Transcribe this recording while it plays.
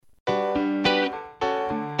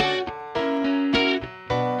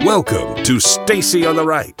Welcome to Stacy on the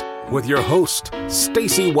Right with your host,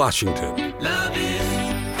 Stacy Washington. Love is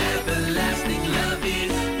everlasting, love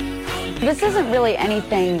is. This isn't really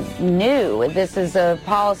anything new. This is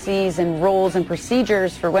policies and rules and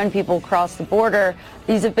procedures for when people cross the border.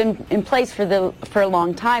 These have been in place for a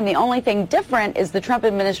long time. The only thing different is the Trump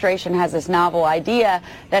administration has this novel idea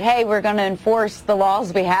that, hey, we're going to enforce the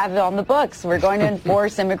laws we have on the books. We're going to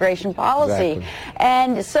enforce immigration policy. Exactly.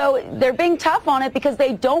 And so they're being tough on it because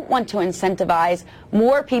they don't want to incentivize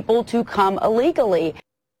more people to come illegally.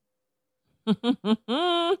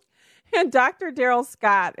 And Dr. Daryl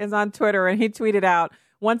Scott is on Twitter, and he tweeted out,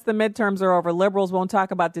 once the midterms are over, liberals won't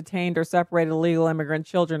talk about detained or separated illegal immigrant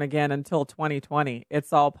children again until 2020.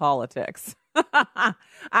 It's all politics. I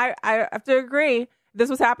have to agree. This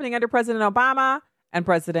was happening under President Obama and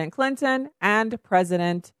President Clinton and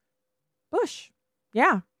President Bush.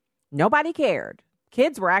 Yeah. Nobody cared.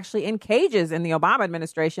 Kids were actually in cages in the Obama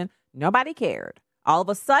administration. Nobody cared. All of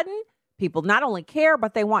a sudden, people not only care,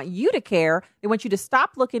 but they want you to care. They want you to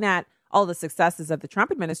stop looking at all the successes of the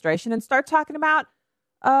Trump administration and start talking about,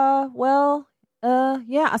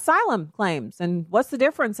 asylum claims and what's the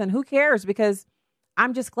difference and who cares? Because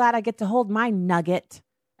I'm just glad I get to hold my nugget,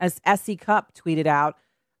 as S.E. Cupp tweeted out.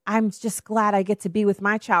 I'm just glad I get to be with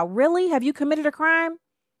my child. Really? Have you committed a crime?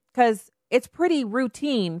 Because it's pretty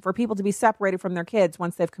routine for people to be separated from their kids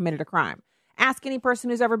once they've committed a crime. Ask any person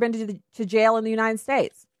who's ever been to jail in the United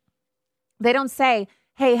States. They don't say,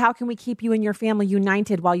 hey, how can we keep you and your family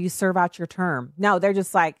united while you serve out your term? No, they're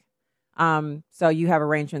just like, so you have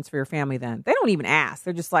arrangements for your family then. They don't even ask.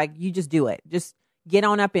 They're just like, you just do it. Just get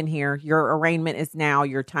on up in here. Your arraignment is now.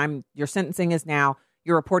 Your sentencing is now.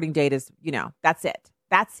 Your reporting date is, that's it.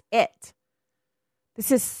 That's it.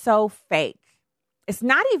 This is so fake. It's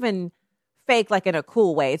not even fake like in a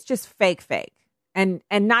cool way. It's just fake. And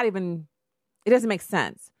not even, it doesn't make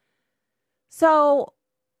sense. So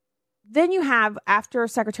then you have, after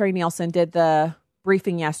Secretary Nielsen did the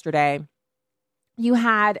briefing yesterday, you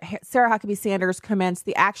had Sarah Huckabee Sanders commence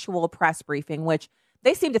the actual press briefing, which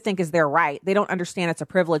they seem to think is their right. They don't understand it's a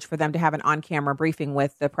privilege for them to have an on-camera briefing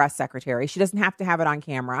with the press secretary. She doesn't have to have it on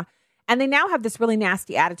camera. And they now have this really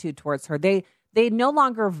nasty attitude towards her. They no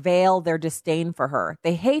longer veil their disdain for her.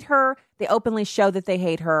 They hate her. They openly show that they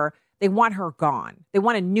hate her. They want her gone. They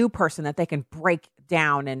want a new person that they can break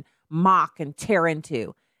down and mock and tear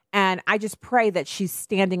into. And I just pray that she's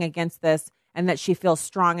standing against this and that she feels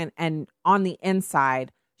strong and on the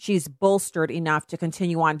inside, she's bolstered enough to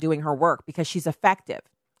continue on doing her work because she's effective.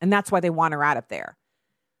 And that's why they want her out of there.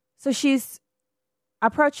 So she's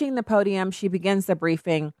approaching the podium. She begins the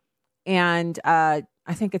briefing. And I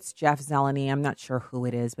think it's Jeff Zeleny. I'm not sure who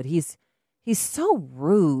it is, but he's so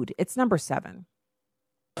rude. It's number 7.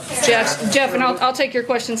 Jeff, and I'll take your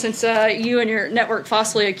question since you and your network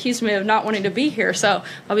falsely accused me of not wanting to be here. So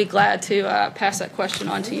I'll be glad to pass that question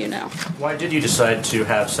on to you now. Why did you decide to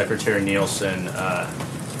have Secretary Nielsen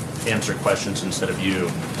answer questions instead of you?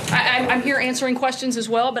 I'm here answering questions as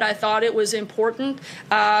well, but I thought it was important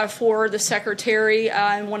for the secretary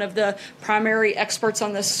and one of the primary experts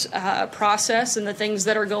on this process and the things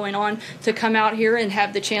that are going on to come out here and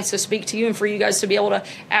have the chance to speak to you and for you guys to be able to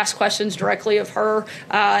ask questions directly of her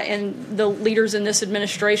and the leaders in this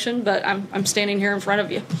administration. But I'm standing here in front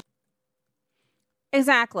of you.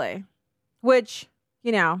 Exactly. Which,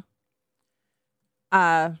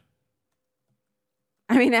 how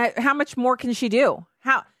much more can she do?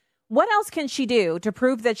 What else can she do to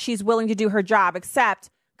prove that she's willing to do her job except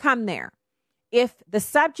come there? If the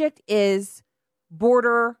subject is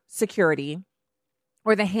border security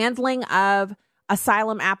or the handling of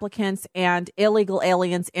asylum applicants and illegal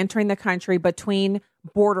aliens entering the country between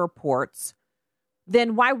border ports,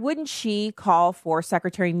 then why wouldn't she call for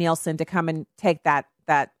Secretary Nielsen to come and take that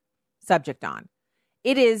subject on?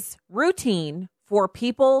 It is routine for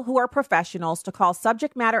people who are professionals to call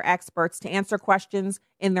subject matter experts to answer questions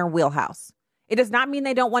in their wheelhouse. It does not mean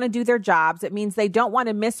they don't want to do their jobs. It means they don't want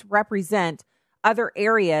to misrepresent other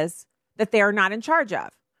areas that they are not in charge of.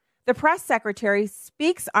 The press secretary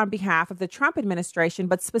speaks on behalf of the Trump administration,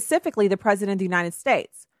 but specifically the president of the United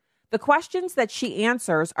States. The questions that she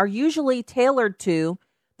answers are usually tailored to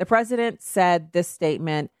the president said this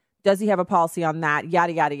statement. Does he have a policy on that?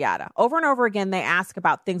 Yada, yada, yada. Over and over again, they ask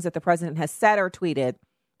about things that the president has said or tweeted.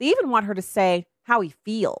 They even want her to say how he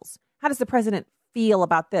feels. How does the president feel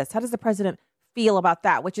about this? How does the president feel about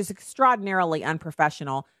that? Which is extraordinarily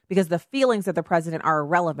unprofessional because the feelings of the president are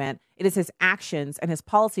irrelevant. It is his actions and his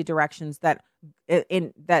policy directions that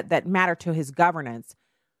matter to his governance.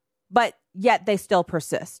 But yet they still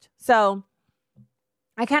persist. So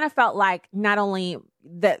I kind of felt like not only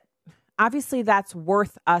that obviously that's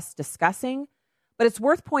worth us discussing, but it's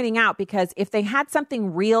worth pointing out because if they had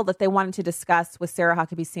something real that they wanted to discuss with Sarah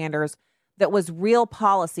Huckabee Sanders that was real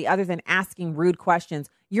policy other than asking rude questions,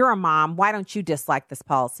 you're a mom, why don't you dislike this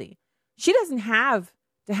policy? She doesn't have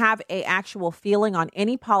to have a actual feeling on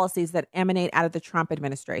any policies that emanate out of the Trump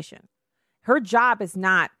administration. Her job is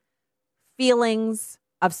not feelings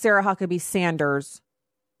of Sarah Huckabee Sanders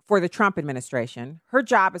for the Trump administration. Her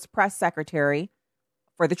job is press secretary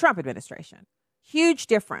for the Trump administration. Huge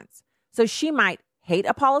difference. So she might hate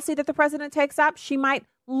a policy that the president takes up. She might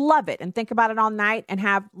love it and think about it all night and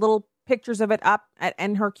have little pictures of it up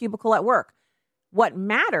in her cubicle at work. What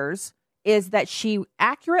matters is that she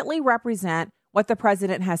accurately represent what the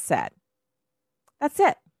president has said. That's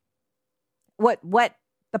it. What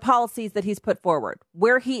the policies that he's put forward,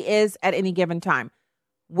 where he is at any given time,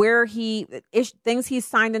 where things he's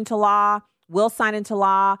signed into law, will sign into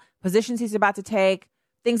law, positions he's about to take,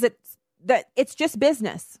 things that it's just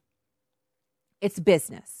business. It's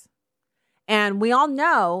business. And we all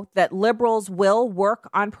know that liberals will work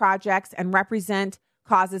on projects and represent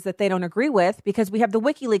causes that they don't agree with because we have the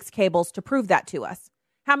WikiLeaks cables to prove that to us.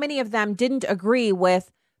 How many of them didn't agree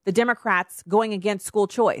with the Democrats going against school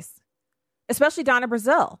choice, especially Donna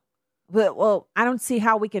Brazile? Well, I don't see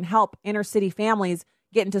how we can help inner city families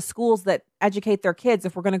get into schools that educate their kids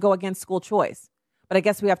if we're going to go against school choice. But I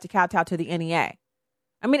guess we have to kowtow to the NEA.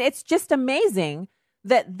 I mean, it's just amazing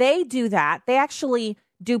that they do that. They actually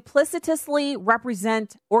duplicitously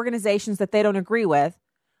represent organizations that they don't agree with.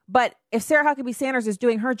 But if Sarah Huckabee Sanders is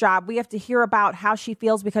doing her job, we have to hear about how she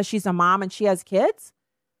feels because she's a mom and she has kids?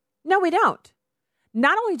 No, we don't.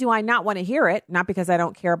 Not only do I not want to hear it, not because I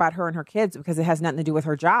don't care about her and her kids, because it has nothing to do with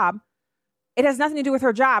her job. It has nothing to do with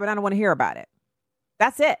her job, and I don't want to hear about it.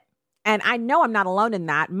 That's it. And I know I'm not alone in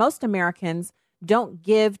that. Most Americans don't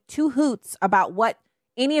give two hoots about what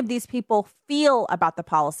any of these people feel about the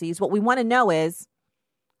policies. What we want to know is,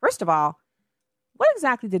 first of all, what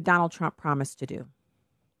exactly did Donald Trump promise to do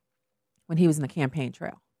when he was in the campaign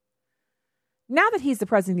trail? Now that he's the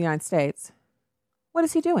president of the United States, what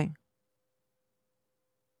is he doing?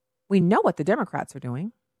 We know what the Democrats are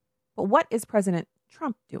doing, but what is President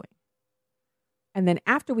Trump doing? And then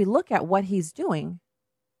after we look at what he's doing,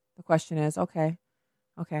 the question is, okay,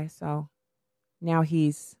 so now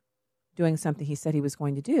he's doing something he said he was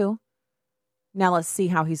going to do. Now let's see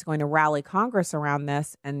how he's going to rally Congress around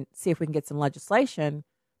this and see if we can get some legislation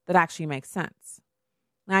that actually makes sense.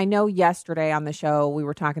 Now, I know yesterday on the show we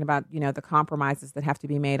were talking about, the compromises that have to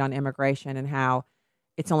be made on immigration and how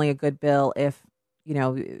it's only a good bill if,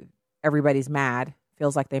 everybody's mad,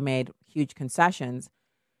 feels like they made huge concessions.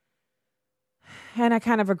 And I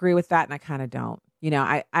kind of agree with that and I kind of don't.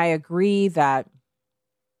 I agree that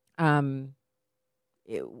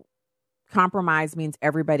compromise means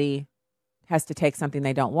everybody has to take something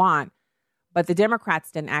they don't want. But the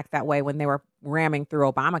Democrats didn't act that way when they were ramming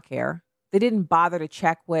through Obamacare. They didn't bother to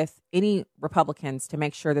check with any Republicans to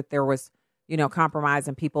make sure that there was, compromise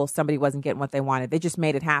and somebody wasn't getting what they wanted. They just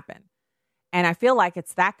made it happen. And I feel like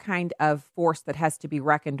it's that kind of force that has to be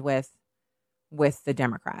reckoned with the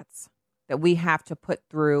Democrats, that we have to put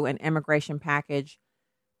through an immigration package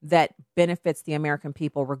that benefits the American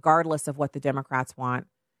people, regardless of what the Democrats want.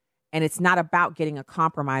 And it's not about getting a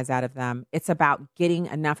compromise out of them. It's about getting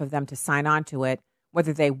enough of them to sign on to it,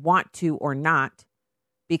 whether they want to or not,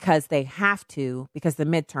 because they have to, because the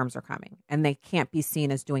midterms are coming and they can't be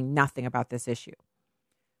seen as doing nothing about this issue.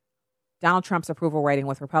 Donald Trump's approval rating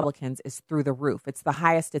with Republicans is through the roof. It's the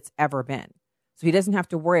highest it's ever been. So he doesn't have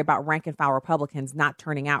to worry about rank and file Republicans not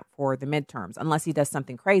turning out for the midterms unless he does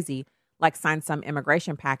something crazy, like sign some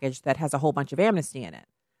immigration package that has a whole bunch of amnesty in it.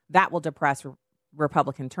 That will depress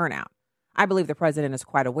Republican turnout. I believe the president is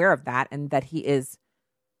quite aware of that and that he is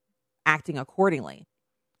acting accordingly.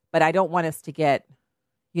 But I don't want us to get,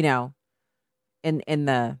 in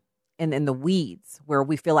the weeds where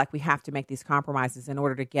we feel like we have to make these compromises in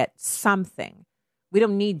order to get something. We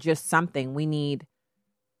don't need just something. We need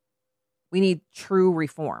true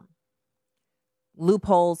reform.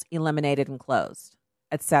 Loopholes eliminated and closed,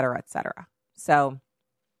 et cetera, et cetera. So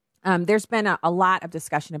there's been a lot of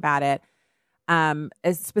discussion about it,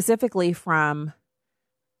 specifically from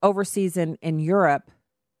overseas in Europe.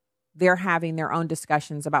 They're having their own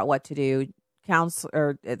discussions about what to do.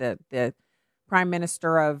 The Prime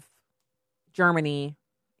Minister of Germany,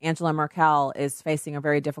 Angela Merkel, is facing a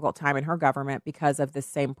very difficult time in her government because of this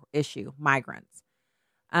same issue, migrants.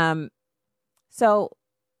 So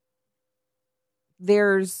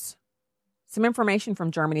there's some information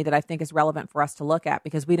from Germany that I think is relevant for us to look at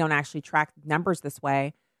because we don't actually track numbers this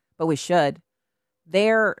way, but we should.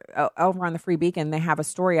 They're over on the Free Beacon. They have a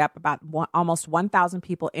story up about almost 1,000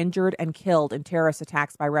 people injured and killed in terrorist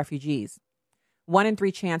attacks by refugees. 1 in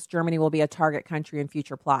 3 chance Germany will be a target country in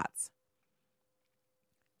future plots.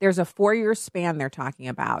 There's a 4-year span they're talking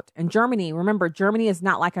about. And Germany, remember, Germany is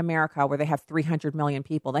not like America where they have 300 million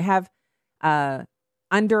people. They have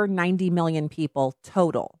under 90 million people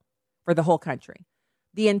total for the whole country.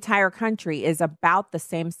 The entire country is about the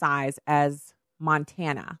same size as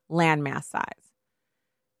Montana, landmass size.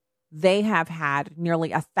 They have had nearly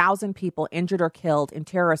 1,000 people injured or killed in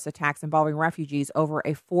terrorist attacks involving refugees over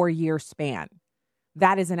a 4-year span.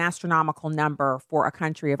 That is an astronomical number for a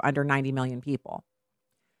country of under 90 million people.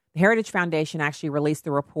 The Heritage Foundation actually released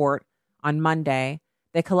the report on Monday.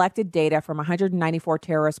 They collected data from 194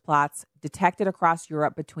 terrorist plots detected across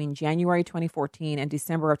Europe between January 2014 and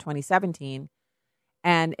December of 2017.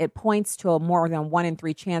 And it points to a more than 1 in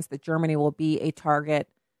 3 chance that Germany will be a target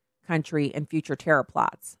country in future terror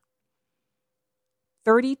plots.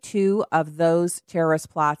 32 of those terrorist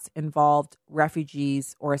plots involved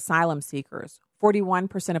refugees or asylum seekers.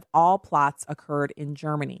 41% of all plots occurred in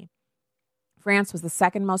Germany. France was the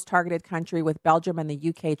second most targeted country, with Belgium and the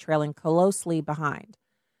UK trailing closely behind.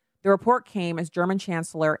 The report came as German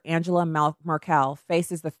Chancellor Angela Merkel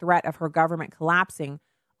faces the threat of her government collapsing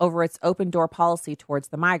over its open-door policy towards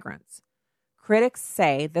the migrants. Critics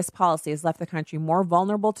say this policy has left the country more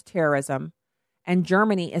vulnerable to terrorism, and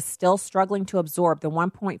Germany is still struggling to absorb the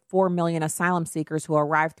 1.4 million asylum seekers who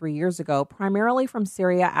arrived 3 years ago, primarily from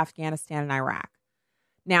Syria, Afghanistan, and Iraq.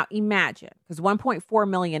 Now imagine, because 1.4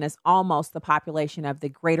 million is almost the population of the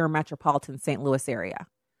greater metropolitan St. Louis area.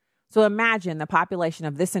 So imagine the population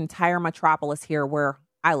of this entire metropolis here where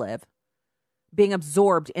I live being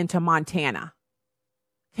absorbed into Montana.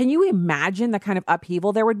 Can you imagine the kind of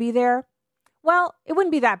upheaval there would be there? Well, it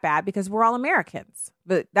wouldn't be that bad because we're all Americans.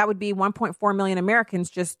 But that would be 1.4 million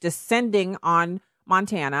Americans just descending on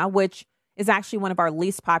Montana, which is actually one of our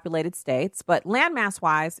least populated states. But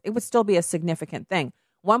landmass-wise, it would still be a significant thing.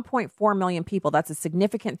 1.4 million people, that's a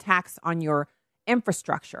significant tax on your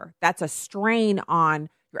infrastructure. That's a strain on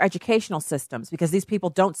your educational systems because these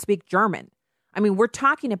people don't speak German. I mean, we're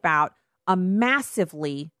talking about a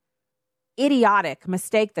massively idiotic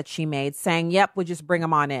mistake that she made saying, yep, we'll just bring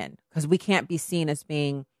them on in because we can't be seen as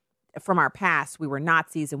being, from our past, we were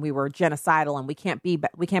Nazis and we were genocidal and we can't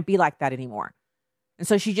be like that anymore. And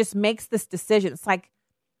so she just makes this decision. It's like,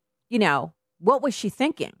 you know, what was she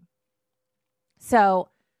thinking? So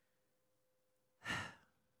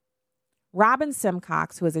Robin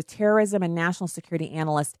Simcox, who is a terrorism and national security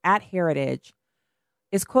analyst at Heritage,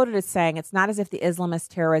 is quoted as saying, it's not as if the Islamist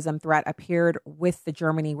terrorism threat appeared with the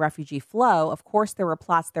Germany refugee flow. Of course, there were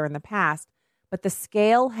plots there in the past, but the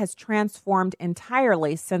scale has transformed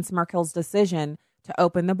entirely since Merkel's decision to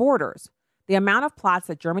open the borders. The amount of plots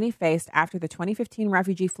that Germany faced after the 2015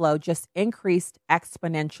 refugee flow just increased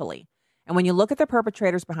exponentially. And when you look at the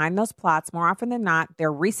perpetrators behind those plots, more often than not,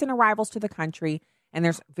 they're recent arrivals to the country, and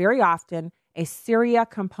there's very often a Syria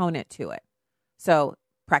component to it. So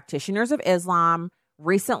practitioners of Islam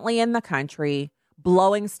recently in the country,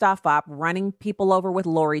 blowing stuff up, running people over with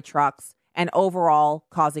lorry trucks, and overall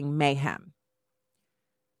causing mayhem.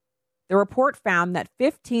 The report found that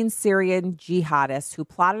 15 Syrian jihadists who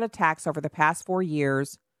plotted attacks over the past 4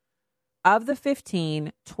 years, of the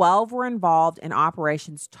 15, 12 were involved in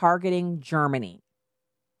operations targeting Germany.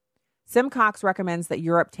 Simcox recommends that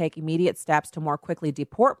Europe take immediate steps to more quickly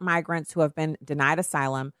deport migrants who have been denied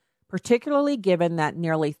asylum, particularly given that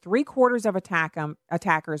nearly 3/4 of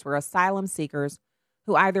attackers were asylum seekers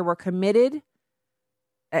who either were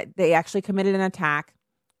they actually committed an attack,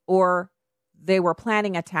 or they were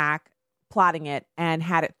plotting it, and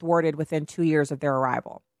had it thwarted within 2 years of their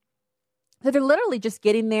arrival. So they're literally just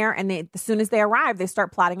getting there, and as soon as they arrive, they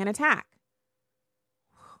start plotting an attack.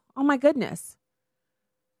 Oh, my goodness.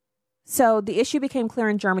 So the issue became clear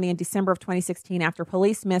in Germany in December of 2016 after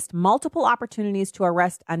police missed multiple opportunities to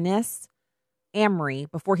arrest Anis Amri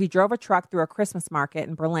before he drove a truck through a Christmas market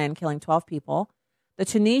in Berlin, killing 12 people. The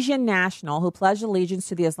Tunisian national, who pledged allegiance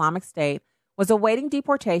to the Islamic State, was awaiting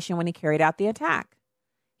deportation when he carried out the attack.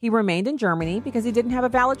 He remained in Germany because he didn't have a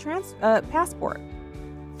valid passport.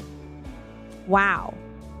 Wow.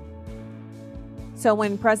 So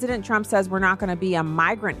when President Trump says we're not going to be a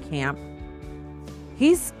migrant camp,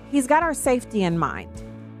 he's got our safety in mind.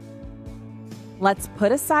 Let's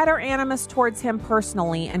put aside our animus towards him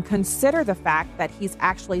personally and consider the fact that he's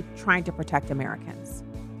actually trying to protect Americans.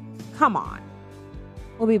 Come on.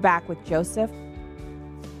 We'll be back with Joseph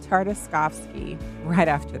Tartakovsky right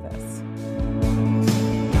after this.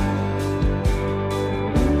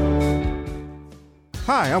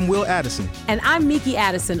 Hi, I'm Will Addison. And I'm Miki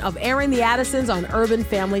Addison of Aaron the Addisons on Urban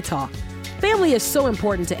Family Talk. Family is so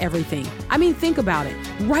important to everything. I mean, think about it.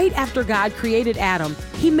 Right after God created Adam,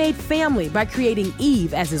 he made family by creating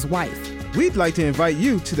Eve as his wife. We'd like to invite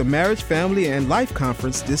you to the Marriage, Family, and Life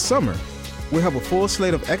Conference this summer. We'll have a full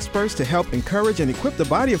slate of experts to help encourage and equip the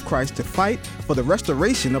body of Christ to fight for the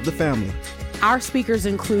restoration of the family. Our speakers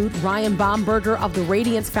include Ryan Baumberger of the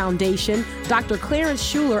Radiance Foundation, Dr. Clarence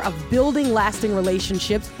Schuler of Building Lasting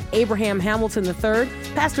Relationships, Abraham Hamilton III,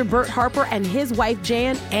 Pastor Bert Harper and his wife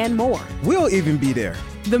Jan, and more. We'll even be there.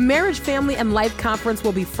 The Marriage, Family, and Life Conference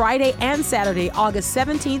will be Friday and Saturday, August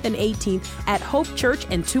 17th and 18th at Hope Church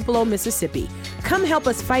in Tupelo, Mississippi. Come help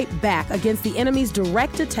us fight back against the enemy's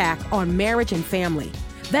direct attack on marriage and family.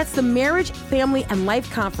 That's the Marriage, Family, and Life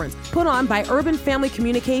Conference put on by Urban Family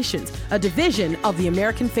Communications, a division of the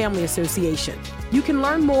American Family Association. You can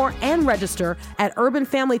learn more and register at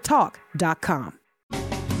urbanfamilytalk.com.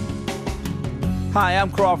 Hi, I'm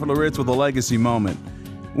Crawford Loritz with a legacy moment.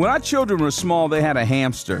 When our children were small, they had a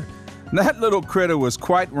hamster. That little critter was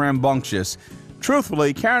quite rambunctious.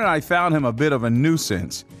 Truthfully, Karen and I found him a bit of a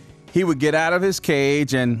nuisance. He would get out of his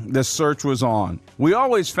cage and the search was on. We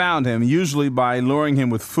always found him, usually by luring him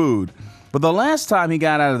with food. But the last time he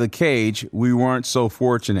got out of the cage, we weren't so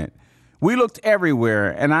fortunate. We looked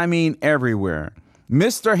everywhere, and I mean everywhere.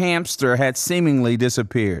 Mr. Hamster had seemingly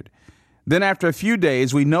disappeared. Then after a few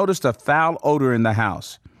days, we noticed a foul odor in the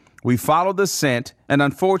house. We followed the scent and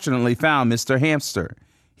unfortunately found Mr. Hamster.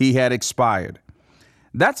 He had expired.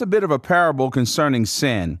 That's a bit of a parable concerning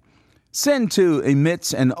sin. Sin, too,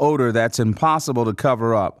 emits an odor that's impossible to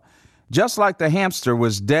cover up. Just like the hamster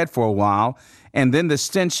was dead for a while, and then the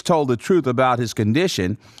stench told the truth about his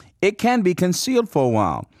condition, it can be concealed for a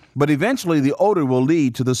while, but eventually the odor will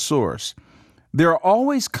lead to the source. There are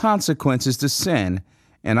always consequences to sin,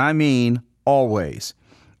 and I mean always.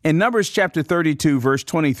 In Numbers chapter 32, verse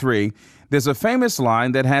 23, there's a famous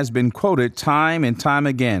line that has been quoted time and time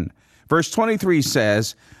again. Verse 23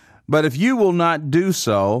 says, "But if you will not do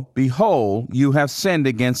so, behold, you have sinned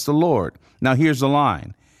against the Lord." Now here's the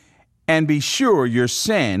line. "And be sure your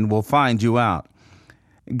sin will find you out."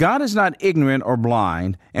 God is not ignorant or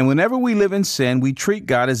blind, and whenever we live in sin, we treat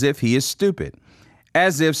God as if he is stupid,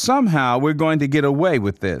 as if somehow we're going to get away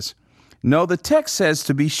with this. No, the text says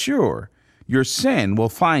to be sure. Your sin will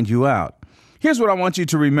find you out. Here's what I want you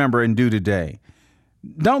to remember and do today.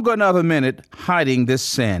 Don't go another minute hiding this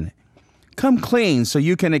sin. Come clean so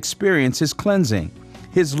you can experience his cleansing,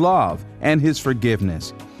 his love, and his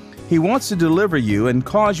forgiveness. He wants to deliver you and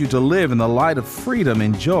cause you to live in the light of freedom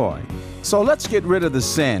and joy. So let's get rid of the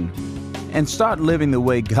sin and start living the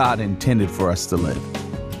way God intended for us to live.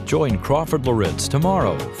 Join Crawford Loritz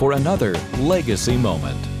tomorrow for another Legacy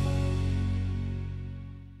Moment.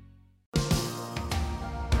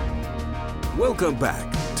 Welcome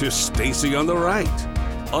back to Stacy on the Right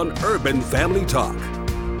on Urban Family Talk.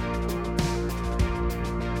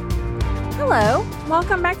 Hello.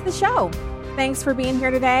 Welcome back to the show. Thanks for being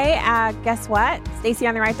here today. Guess what?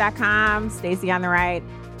 StacyOnTheRight.com, Stacy on the Right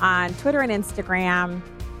on Twitter and Instagram.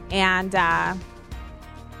 And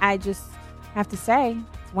I just have to say,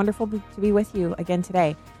 it's wonderful to be with you again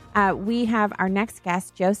today. We have our next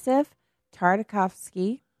guest, Joseph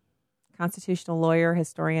Tartakovsky, constitutional lawyer,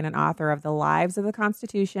 historian, and author of The Lives of the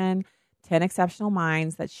Constitution, 10 Exceptional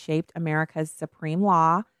Minds That Shaped America's Supreme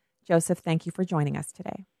Law. Joseph, thank you for joining us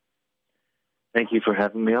today. Thank you for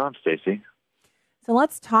having me on, Stacy. So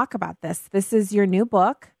let's talk about this. This is your new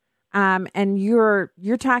book, and you're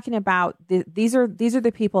talking about these are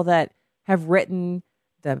the people that have written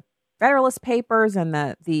the Federalist Papers and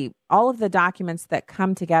the all of the documents that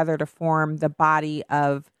come together to form the body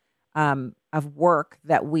of work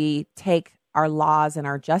that we take our laws and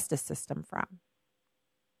our justice system from.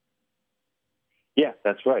 Yeah,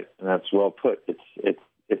 that's right, and that's well put.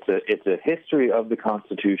 It's a history of the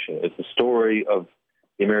Constitution. It's a story of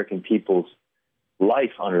the American people's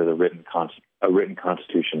life under the written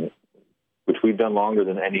Constitution, which we've done longer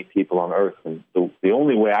than any people on earth. And the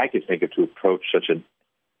only way I could think of to approach such an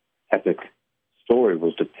epic story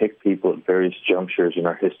was to pick people at various junctures in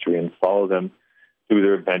our history and follow them through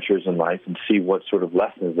their adventures in life and see what sort of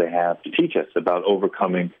lessons they have to teach us about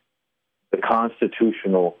overcoming the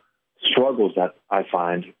constitutional struggles that I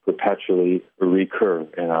find perpetually recur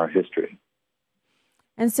in our history.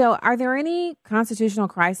 And so are there any constitutional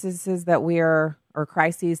crises that we are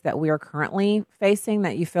currently facing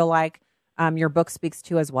that you feel like your book speaks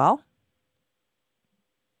to as well?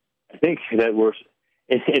 I think that we're,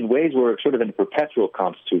 in ways, we're sort of in a perpetual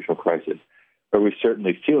constitutional crisis, where we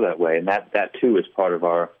certainly feel that way, and that too is part of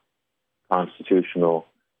our constitutional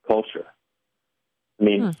culture. I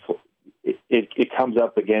mean, it comes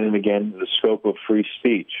up again and again, the scope of free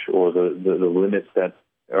speech or the limits that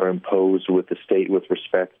are imposed with the state with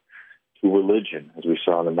respect to religion, as we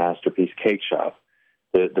saw in the Masterpiece Cake Shop,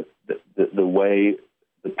 the way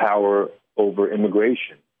the power over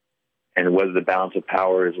immigration, and whether the balance of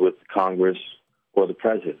power is with Congress or the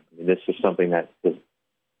president. I mean, this is something that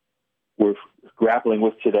we're grappling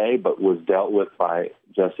with today, but was dealt with by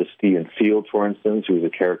Justice Stephen Field, for instance, who is a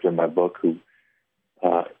character in my book who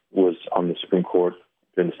was on the Supreme Court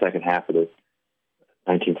during the second half of the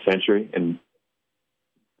 19th century and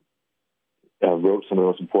wrote some of the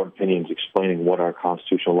most important opinions explaining what our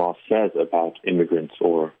constitutional law says about immigrants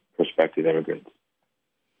or prospective immigrants.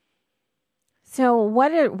 So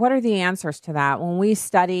what are the answers to that? When we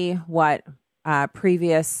study what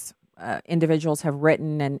previous individuals have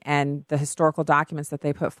written and the historical documents that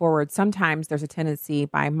they put forward, sometimes there's a tendency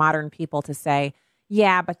by modern people to say,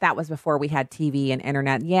 yeah, but that was before we had TV and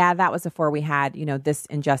internet. Yeah, that was before we had, this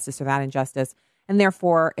injustice or that injustice. And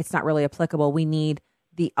therefore, it's not really applicable. We need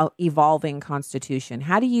the evolving Constitution.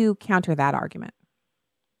 How do you counter that argument?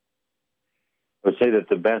 I would say that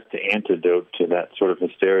the best antidote to that sort of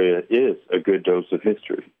hysteria is a good dose of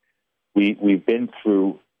history. We've been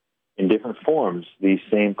through, in different forms, these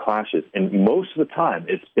same clashes, and most of the time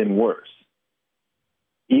it's been worse,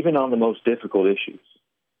 even on the most difficult issues.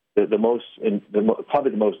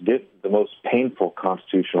 Probably the most painful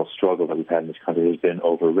constitutional struggle that we've had in this country has been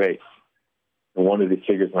over race. And one of the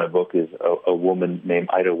figures in my book is a woman named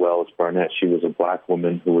Ida Wells Barnett. She was a black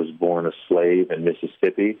woman who was born a slave in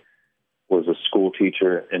Mississippi, was a school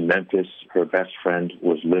teacher in Memphis. Her best friend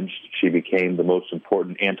was lynched. She became the most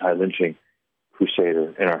important anti-lynching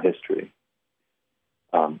crusader in our history.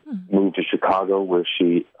 Moved to Chicago, where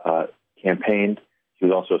she campaigned. She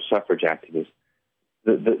was also a suffrage activist.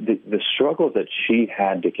 The struggle that she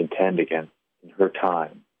had to contend against in her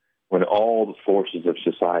time, when all the forces of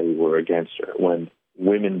society were against her, when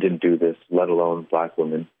women didn't do this, let alone black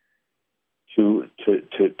women, to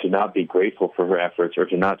not be grateful for her efforts or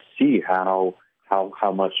to not see how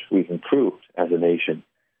much we've improved as a nation.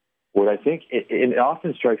 What I think it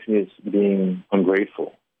often strikes me as being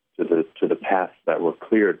ungrateful to the paths that were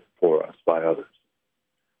cleared for us by others.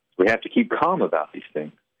 We have to keep calm about these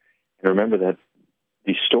things and remember that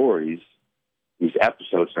these stories, these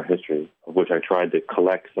episodes in our history, of which I tried to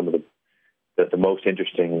collect some of the most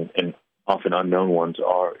interesting and often unknown ones,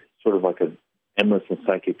 are sort of like an endless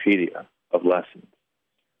encyclopedia of lessons.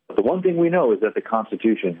 But the one thing we know is that the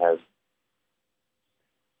Constitution has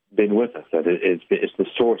been with us, that it's the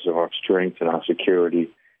source of our strength and our security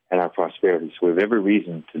and our prosperity. So we have every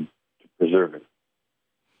reason to preserve it.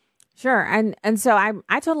 Sure. And so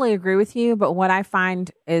I totally agree with you. But what I find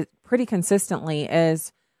is pretty consistently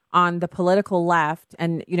is on the political left.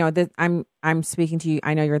 And, I'm speaking to you.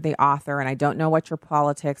 I know you're the author and I don't know what your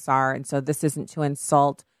politics are. And so this isn't to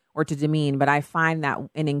insult or to demean. But I find that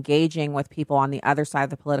in engaging with people on the other side of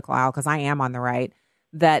the political aisle, because I am on the right,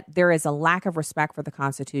 that there is a lack of respect for the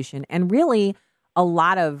Constitution and really a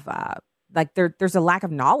lot of there's a lack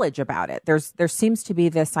of knowledge about it. There seems to be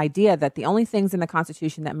this idea that the only things in the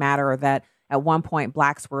Constitution that matter are that at one point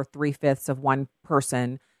blacks were 3/5 of one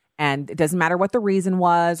person, and it doesn't matter what the reason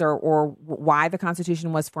was or why the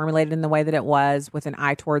Constitution was formulated in the way that it was with an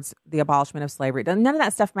eye towards the abolishment of slavery. None of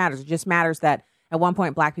that stuff matters. It just matters that at one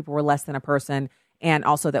point black people were less than a person, and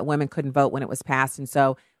also that women couldn't vote when it was passed. And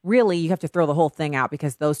so really you have to throw the whole thing out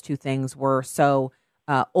because those two things were so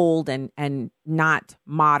old and not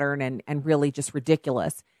modern and really just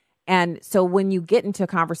ridiculous. And so when you get into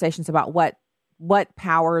conversations about what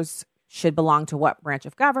powers should belong to what branch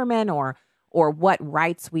of government or what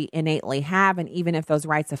rights we innately have, and even if those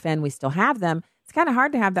rights offend, we still have them, it's kind of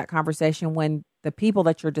hard to have that conversation when the people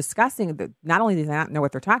that you're discussing, not only do they not know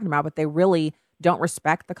what they're talking about, but they really don't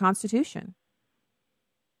respect the Constitution.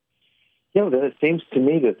 It seems to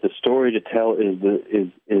me that the story to tell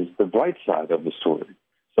is the bright side of the story.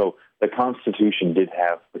 So the Constitution did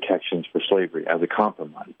have protections for slavery as a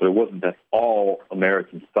compromise, but it wasn't that all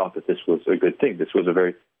Americans thought that this was a good thing. This was a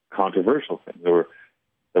very controversial thing.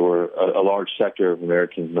 There were a large sector of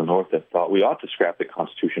Americans in the North that thought we ought to scrap the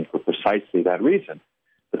Constitution for precisely that reason.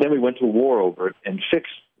 But then we went to war over it and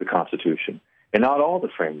fixed the Constitution. And not all the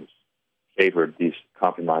framers favored these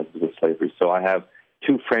compromises with slavery. So I have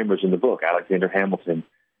two framers in the book, Alexander Hamilton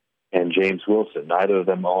and James Wilson. Neither of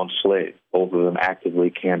them owned slaves. Both of them actively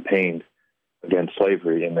campaigned against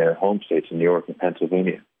slavery in their home states in New York and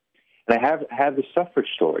Pennsylvania. And I have the suffrage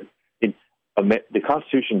story. The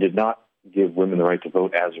Constitution did not give women the right to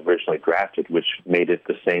vote as originally drafted, which made it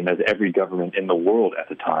the same as every government in the world at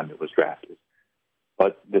the time it was drafted.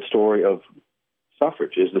 But the story of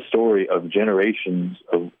suffrage is the story of generations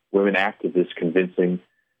of women activists convincing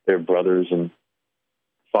their brothers and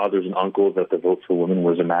fathers and uncles that the vote for women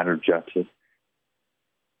was a matter of justice.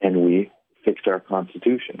 And we fixed our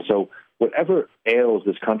Constitution. So whatever ails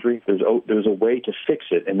this country, there's a way to fix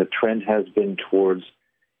it, and the trend has been towards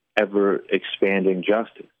ever expanding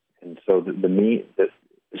justice. And so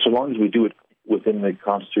so long as we do it within the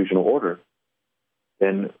constitutional order,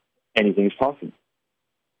 then anything is possible.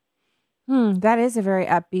 That is a very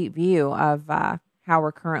upbeat view of how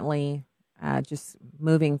we're currently just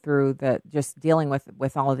moving through just dealing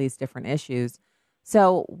with all of these different issues.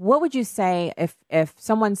 So what would you say if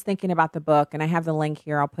someone's thinking about the book, and I have the link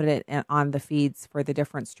here, I'll put it on the feeds for the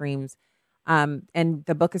different streams. And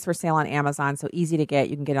the book is for sale on Amazon, so easy to get.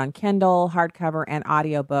 You can get it on Kindle, hardcover, and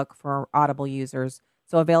audiobook for Audible users.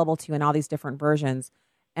 So available to you in all these different versions.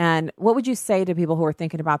 And what would you say to people who are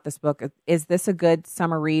thinking about this book? Is this a good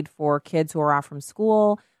summer read for kids who are off from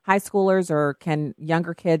school, high schoolers, or can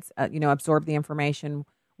younger kids, absorb the information?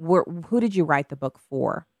 Who did you write the book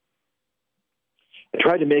for? I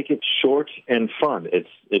tried to make it short and fun.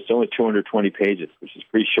 It's only 220 pages, which is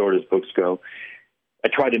pretty short as books go. I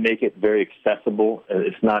tried to make it very accessible.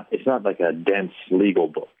 It's not like a dense legal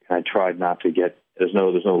book. I tried not to get there's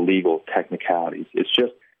no legal technicalities. It's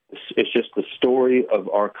just the story of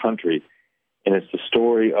our country, and it's the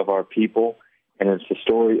story of our people, and it's the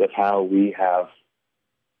story of how we have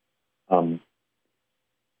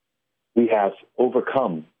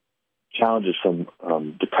overcome challenges from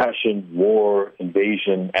depression, war,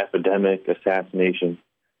 invasion, epidemic, assassination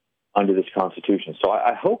under this Constitution. So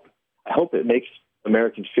I hope it makes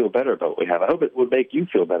Americans feel better about what we have. I hope it would make you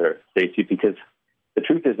feel better, Stacey, because the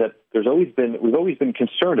truth is that we've always been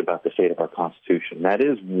concerned about the state of our Constitution.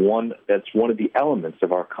 That's one of the elements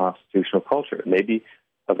of our constitutional culture. Maybe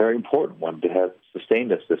a very important one to have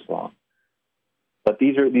sustained us this long. But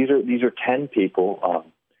these are 10 people.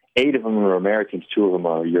 8 of them are Americans, 2 of them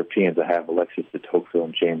are Europeans. I have Alexis de Tocqueville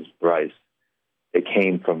and James Bryce. They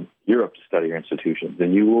came from Europe to study our institutions,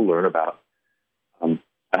 and you will learn about,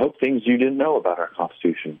 I hope, things you didn't know about our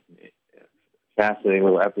Constitution. Fascinating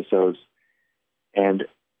little episodes. And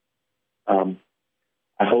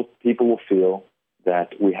I hope people will feel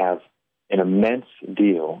that we have an immense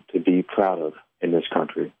deal to be proud of in this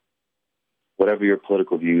country, whatever your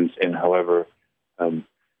political views and however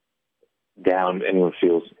down anyone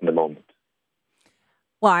feels in the moment.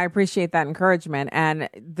 Well, I appreciate that encouragement. And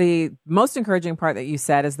the most encouraging part that you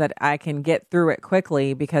said is that I can get through it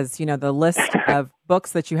quickly because, the list of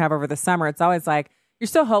books that you have over the summer, it's always like, you're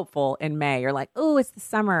so hopeful in May. You're like, oh, it's the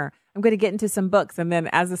summer. I'm going to get into some books. And then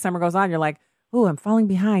as the summer goes on, you're like, oh, I'm falling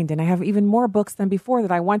behind. And I have even more books than before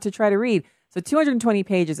that I want to try to read. So 220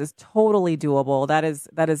 pages is totally doable. That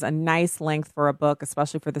is a nice length for a book,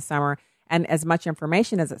 especially for the summer. And as much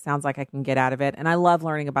information as it sounds like I can get out of it. And I love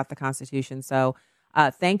learning about the Constitution. So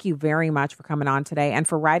thank you very much for coming on today and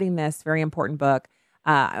for writing this very important book.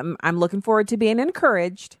 I'm looking forward to being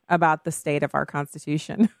encouraged about the state of our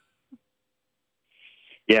Constitution.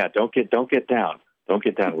 Yeah, don't get down. Don't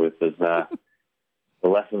get down with this. The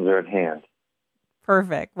lessons are at hand.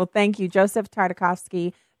 Perfect. Well, thank you, Joseph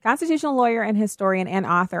Tartakovsky, constitutional lawyer and historian and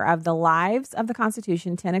author of The Lives of the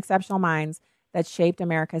Constitution, 10 Exceptional Minds That Shaped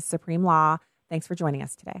America's Supreme Law. Thanks for joining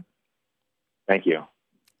us today. Thank you.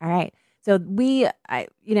 All right. So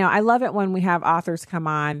I love it when we have authors come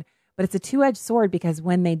on, but it's a two-edged sword because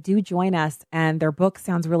when they do join us and their book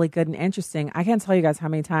sounds really good and interesting, I can't tell you guys how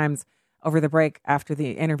many times over the break after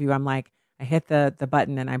the interview, I'm like, I hit the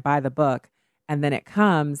button and I buy the book and then it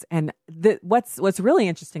comes. And what's really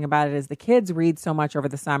interesting about it is the kids read so much over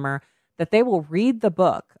the summer that they will read the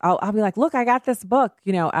book. I'll be like, look, I got this book.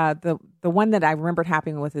 The one that I remembered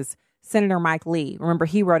happening with is Senator Mike Lee. Remember,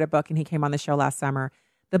 he wrote a book and he came on the show last summer.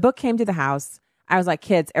 The book came to the house. I was like,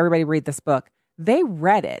 kids, everybody read this book. They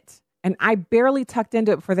read it. And I barely tucked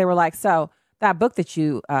into it before they were like, so that book that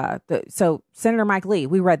so Senator Mike Lee,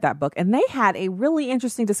 we read that book. And they had a really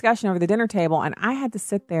interesting discussion over the dinner table. And I had to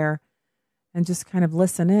sit there and just kind of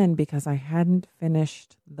listen in because I hadn't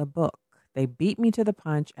finished the book. They beat me to the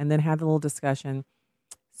punch and then had the little discussion.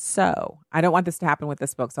 So I don't want this to happen with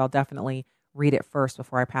this book. So I'll definitely read it first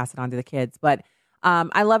before I pass it on to the kids. But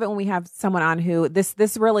I love it when we have someone on who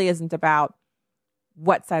this really isn't about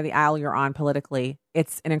what side of the aisle you're on politically.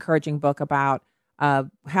 It's an encouraging book about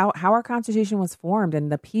how our Constitution was formed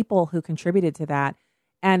and the people who contributed to that.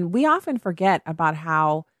 And we often forget about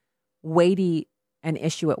how weighty an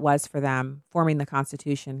issue it was for them forming the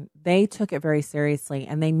Constitution. They took it very seriously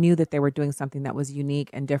and they knew that they were doing something that was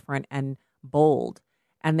unique and different and bold.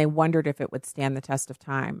 and they wondered if it would stand the test of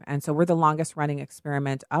time. And so we're the longest running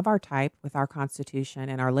experiment of our type with our Constitution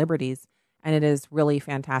and our liberties, and it is really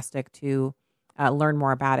fantastic to learn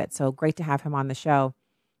more about it. So great to have him on the show.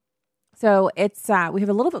 So it's we have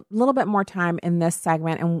a little bit more time in this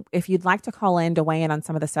segment, and if you'd like to call in to weigh in on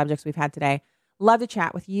some of the subjects we've had today, love to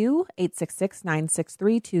chat with you.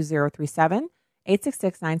 866-963-2037,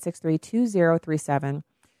 866-963-2037.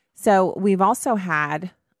 So we've also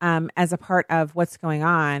had, as a part of what's going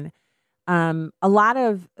on, a lot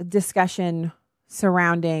of discussion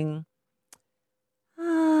surrounding,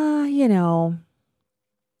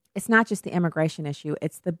 it's not just the immigration issue.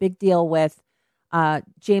 It's the big deal with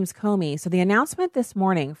James Comey. So the announcement this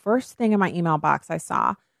morning, first thing in my email box I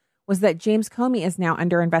saw, was that James Comey is now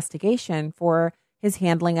under investigation for his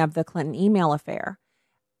handling of the Clinton email affair.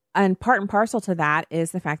 And part and parcel to that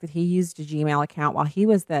is the fact that he used a Gmail account while he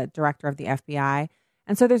was the director of the FBI.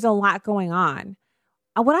 And so there's a lot going on.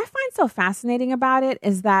 What I find so fascinating about it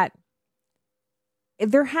is that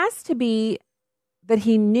there has to be that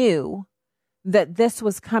he knew that this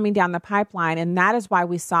was coming down the pipeline. And that is why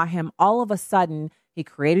we saw him all of a sudden. He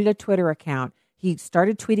created a Twitter account. He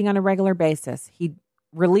started tweeting on a regular basis. He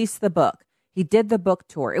released the book. He did the book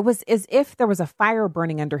tour. It was as if there was a fire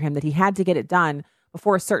burning under him that he had to get it done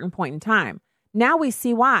before a certain point in time. Now we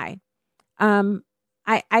see why.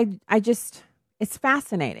 I just, it's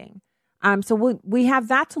fascinating. So we have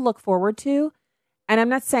that to look forward to. And I'm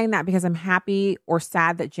not saying that because I'm happy or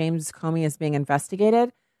sad that James Comey is being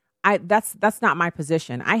investigated. That's not my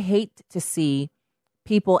position. I hate to see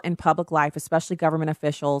people in public life, especially government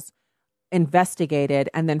officials, investigated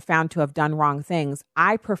and then found to have done wrong things.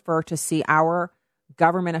 I prefer to see our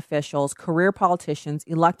government officials, career politicians,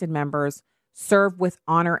 elected members serve with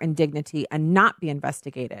honor and dignity and not be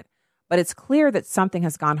investigated. But it's clear that something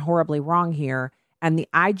has gone horribly wrong here. And the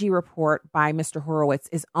IG report by Mr. Horowitz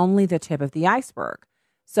is only the tip of the iceberg.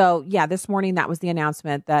 So yeah, this morning, that was the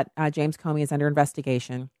announcement that James Comey is under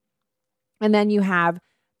investigation. And then you have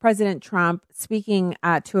President Trump speaking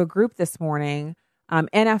to a group this morning,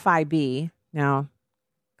 NFIB. Now,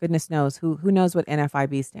 goodness knows who knows what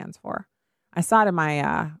NFIB stands for. I saw it in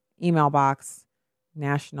my email box,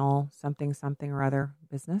 National something or other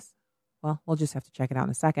business. Well, we'll just have to check it out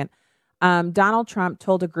in a second. Donald Trump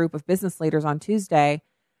told a group of business leaders on Tuesday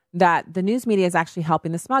that the news media is actually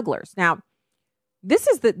helping the smugglers. Now, this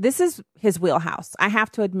is his wheelhouse. I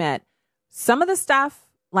have to admit, some of the stuff,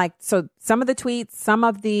 some of the tweets, some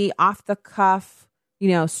of the off the cuff,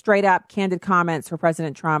 straight up candid comments for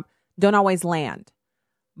President Trump don't always land.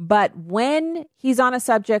 But when he's on a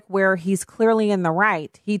subject where he's clearly in the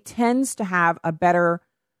right, he tends to have a better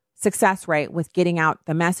success rate with getting out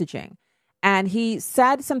the messaging. And he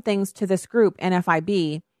said some things to this group,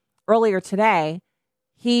 NFIB, earlier today.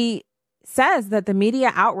 He says that the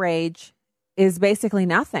media outrage is basically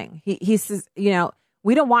nothing. He says,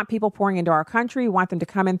 we don't want people pouring into our country. We want them to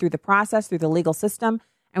come in through the process, through the legal system.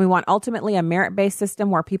 And we want ultimately a merit-based system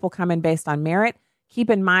where people come in based on merit. Keep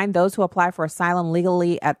in mind, those who apply for asylum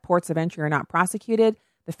legally at ports of entry are not prosecuted.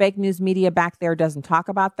 The fake news media back there doesn't talk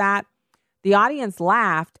about that. The audience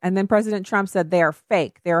laughed, and then President Trump said they are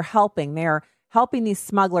fake. They're helping. They're helping these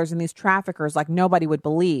smugglers and these traffickers like nobody would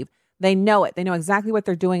believe. They know it. They know exactly what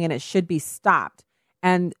they're doing, and it should be stopped.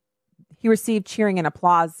 And he received cheering and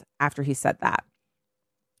applause after he said that.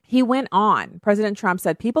 He went on. President Trump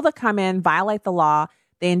said, people that come in violate the law.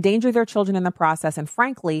 They endanger their children in the process. And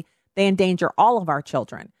frankly, they endanger all of our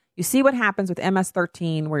children. You see what happens with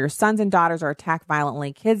MS-13, where your sons and daughters are attacked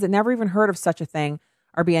violently. Kids that never even heard of such a thing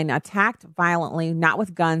are being attacked violently, not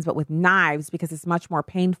with guns, but with knives, because it's much more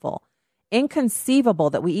painful. Inconceivable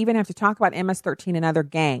that we even have to talk about MS-13 and other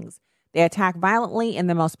gangs. They attack violently in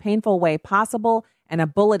the most painful way possible, and a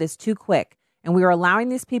bullet is too quick. And we are allowing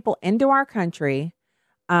these people into our country,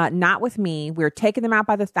 not with me. We're taking them out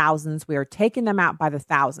by the thousands. We are taking them out by the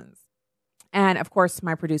thousands. And of course,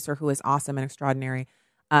 my producer, who is awesome and extraordinary,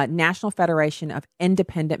 National Federation of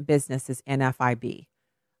Independent Businesses, NFIB.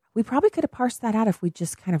 We probably could have parsed that out if we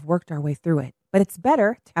just kind of worked our way through it. But it's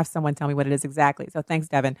better to have someone tell me what it is exactly. So thanks,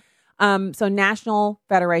 Devin. So National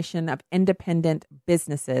Federation of Independent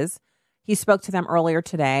Businesses. He spoke to them earlier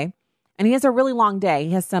today. And he has a really long day.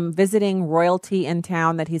 He has some visiting royalty in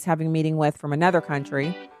town that he's having a meeting with from another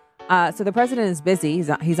country. So the president is busy.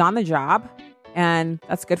 He's on the job. And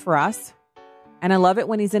that's good for us. And I love it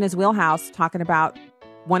when he's in his wheelhouse talking about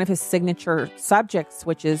one of his signature subjects,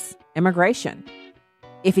 which is immigration.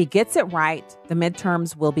 If he gets it right, the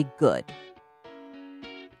midterms will be good.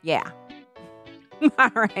 Yeah.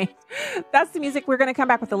 All right. That's the music. We're going to come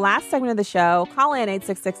back with the last segment of the show. Call in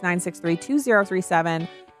 866-963-2037.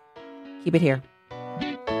 Keep it here.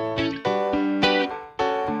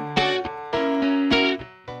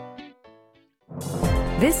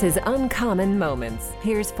 This is Uncommon Moments.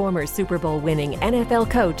 Here's former Super Bowl winning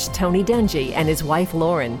NFL coach Tony Dungy and his wife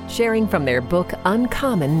Lauren sharing from their book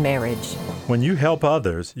Uncommon Marriage. When you help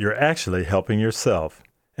others, you're actually helping yourself.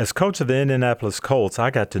 As coach of the Indianapolis Colts,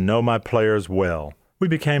 I got to know my players well. We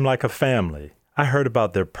became like a family. I heard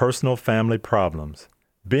about their personal family problems.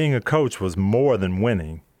 Being a coach was more than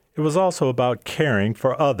winning. It was also about caring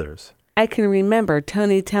for others. I can remember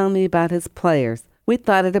Tony telling me about his players. We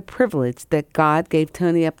thought it a privilege that God gave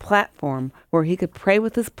Tony a platform where he could pray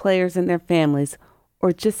with his players and their families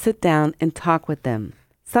or just sit down and talk with them.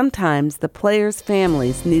 Sometimes the players'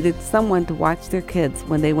 families needed someone to watch their kids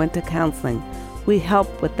when they went to counseling. We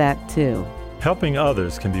help with that too. Helping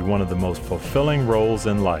others can be one of the most fulfilling roles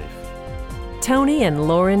in life. Tony and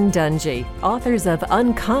Lauren Dungy, authors of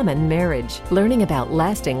Uncommon Marriage, learning about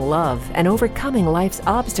lasting love and overcoming life's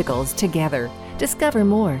obstacles together. Discover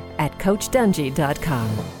more at CoachDungy.com.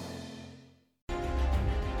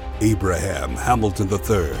 Abraham Hamilton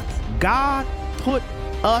III. God put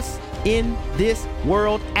us in this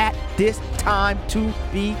world at this time to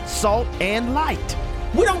be salt and light.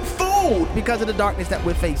 We don't fold because of the darkness that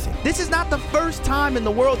we're facing. This is not the first time in the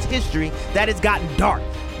world's history that it's gotten dark.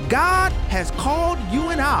 God has called you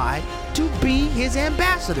and I to be his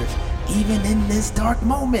ambassadors, even in this dark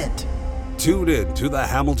moment. Tune in to the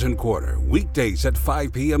Hamilton Corner, weekdays at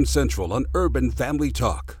 5 p.m. Central on Urban Family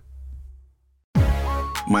Talk.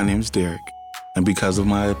 My name's Derek, and because of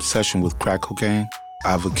my obsession with crack cocaine,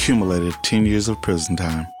 I've accumulated 10 years of prison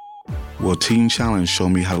time. Well, Teen Challenge showed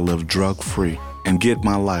me how to live drug-free and get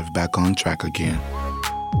my life back on track again.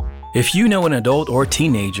 If you know an adult or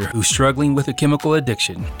teenager who's struggling with a chemical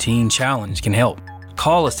addiction, Teen Challenge can help.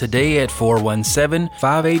 Call us today at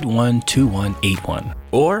 417-581-2181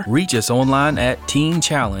 or reach us online at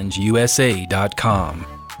teenchallengeusa.com.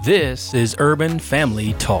 This is Urban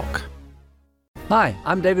Family Talk. Hi,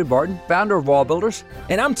 I'm David Barton, founder of Wall Builders.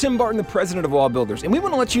 And I'm Tim Barton, the president of Wall Builders. And we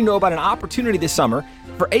want to let you know about an opportunity this summer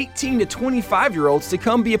for 18 to 25-year-olds to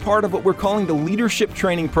come be a part of what we're calling the Leadership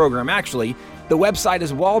Training Program. Actually, the website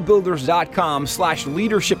is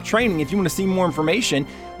wallbuilders.com/leadership training if you want to see more information.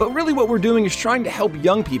 But really what we're doing is trying to help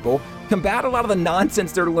young people combat a lot of the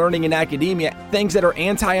nonsense they're learning in academia, things that are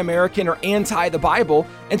anti-American or anti the Bible.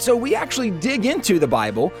 And so we actually dig into the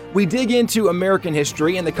Bible, we dig into American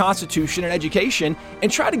history and the Constitution and education,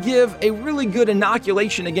 and try to give a really good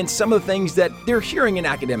inoculation against some of the things that they're hearing in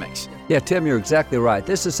academics. Yeah, Tim, you're exactly right.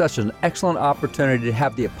 This is such an excellent opportunity to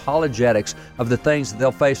have the apologetics of the things that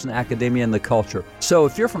they'll face in academia and the culture. So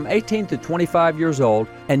if you're from 18 to 25 years old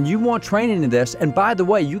and you want training in this, and by the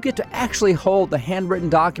way, you get to actually hold the handwritten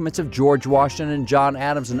documents of George Washington and John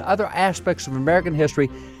Adams and other aspects of American history,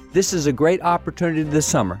 this is a great opportunity this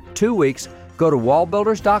summer. 2 weeks, go to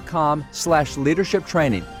wallbuilders.com/leadership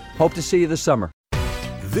training. Hope to see you this summer.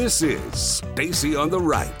 This is Stacy on the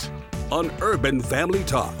Right on Urban Family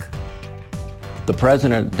Talk. The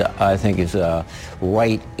president, I think, is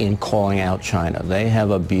right in calling out China. They have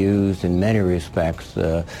abused, in many respects,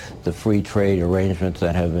 the free trade arrangements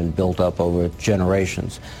that have been built up over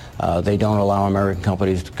generations. They don't allow American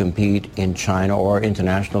companies to compete in China or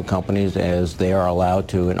international companies as they are allowed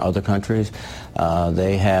to in other countries.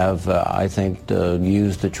 They have, I think,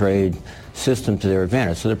 used the trade system to their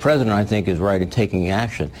advantage. So the president, I think, is right in taking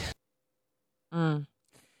action.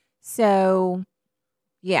 So,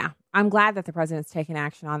 yeah. I'm glad that the president's taken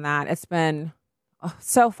action on that. It's been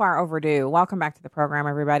so far overdue. Welcome back to the program,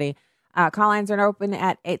 everybody. Call lines are open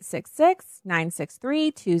at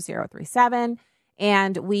 866-963-2037.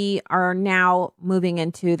 And we are now moving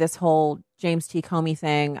into this whole James T. Comey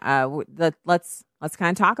thing. Let's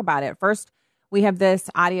kind of talk about it. First, we have this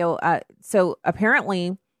audio. So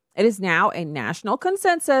apparently it is now a national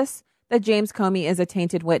consensus that James Comey is a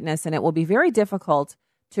tainted witness, and it will be very difficult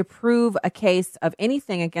to prove a case of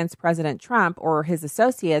anything against President Trump or his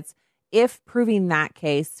associates if proving that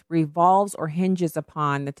case revolves or hinges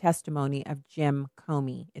upon the testimony of Jim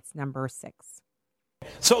Comey. It's number 6.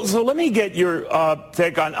 So let me get your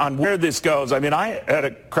take on where this goes. I mean, I had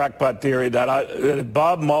a crackpot theory that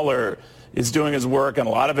Bob Mueller is doing his work, and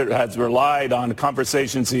a lot of it has relied on the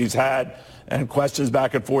conversations he's had and questions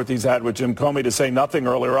back and forth he's had with Jim Comey, to say nothing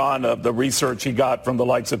earlier on of the research he got from the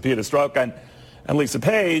likes of Peter Strzok and Lisa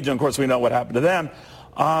Page, and of course we know what happened to them.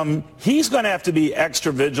 He's going to have to be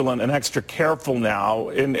extra vigilant and extra careful now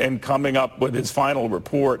in coming up with his final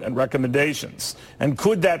report and recommendations. And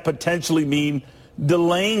could that potentially mean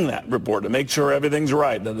delaying that report to make sure everything's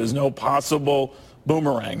right, that there's no possible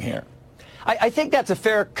boomerang here? I think that's a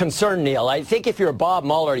fair concern, Neil. I think if you're Bob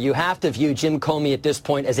Mueller, you have to view Jim Comey at this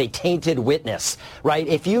point as a tainted witness, right?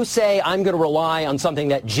 If you say, I'm going to rely on something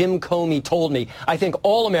that Jim Comey told me, I think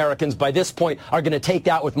all Americans by this point are going to take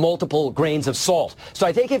that with multiple grains of salt. So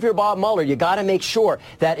I think if you're Bob Mueller, you got to make sure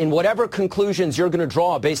that in whatever conclusions you're going to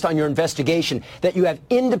draw based on your investigation, that you have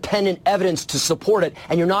independent evidence to support it,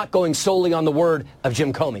 and you're not going solely on the word of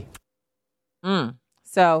Jim Comey.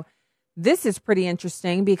 So this is pretty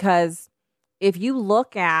interesting because if you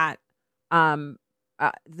look at the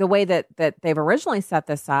way that they've originally set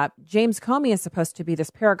this up, James Comey is supposed to be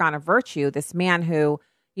this paragon of virtue, this man who,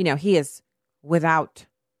 he is without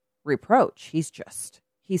reproach. He's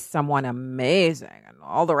someone amazing. And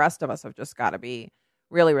all the rest of us have just got to be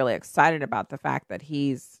really, really excited about the fact that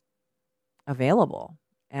he's available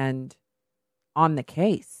and on the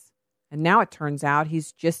case. And now it turns out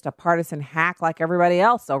he's just a partisan hack like everybody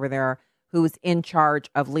else over there who is in charge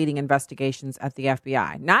of leading investigations at the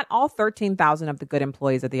FBI. Not all 13,000 of the good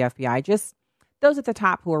employees of the FBI, just those at the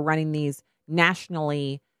top who are running these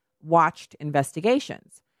nationally watched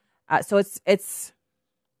investigations. So it's,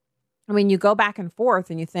 you go back and forth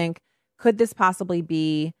and you think, could this possibly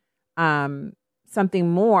be something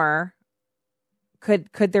more? Could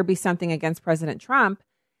there be something against President Trump?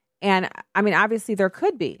 And obviously there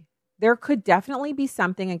could be. There could definitely be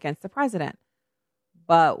something against the president,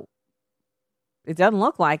 but it doesn't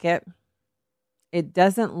look like it. It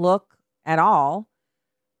doesn't look at all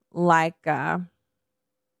like there's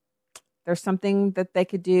something that they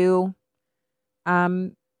could do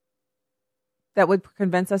that would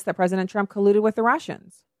convince us that President Trump colluded with the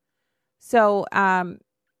Russians. So I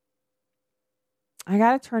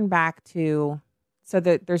got to turn back to,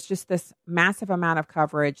 there's just this massive amount of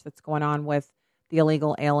coverage that's going on with the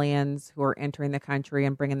illegal aliens who are entering the country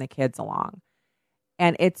and bringing the kids along.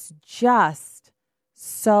 And it's just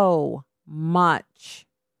so much,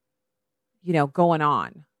 going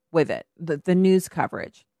on with it, the news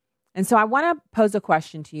coverage. And so I want to pose a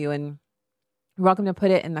question to you, and you're welcome to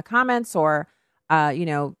put it in the comments or,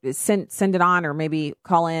 send it on, or maybe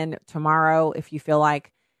call in tomorrow if you feel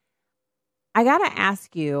like. I got to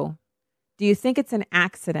ask you, do you think it's an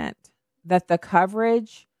accident that the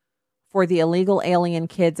coverage for the illegal alien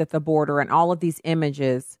kids at the border and all of these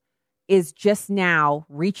images is just now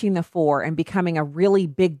reaching the fore and becoming a really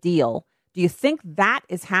big deal? Do you think that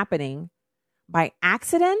is happening by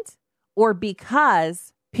accident or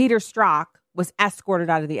because Peter Strzok was escorted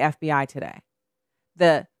out of the FBI today?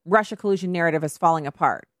 The Russia collusion narrative is falling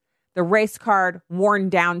apart. The race card worn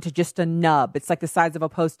down to just a nub. It's like the size of a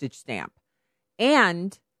postage stamp.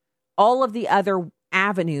 And all of the other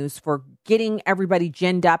avenues for getting everybody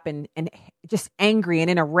ginned up and just angry and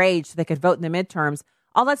in a rage so they could vote in the midterms,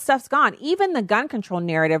 all that stuff's gone. Even the gun control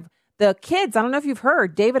narrative, the kids, I don't know if you've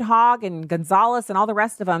heard, David Hogg and Gonzalez and all the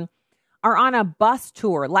rest of them are on a bus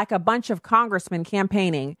tour like a bunch of congressmen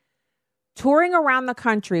campaigning, touring around the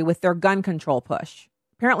country with their gun control push.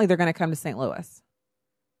 Apparently they're going to come to St. Louis.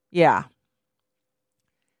 Yeah.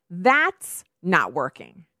 That's not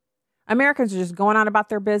working. Americans are just going on about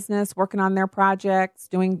their business, working on their projects,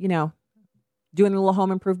 doing a little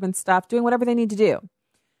home improvement stuff, doing whatever they need to do.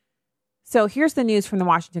 So here's the news from the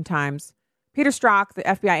Washington Times. Peter Strzok, the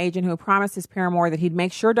FBI agent who promised his paramour that he'd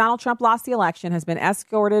make sure Donald Trump lost the election, has been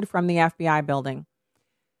escorted from the FBI building.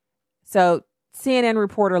 So CNN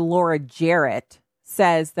reporter Laura Jarrett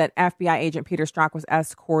says that FBI agent Peter Strzok was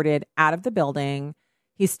escorted out of the building.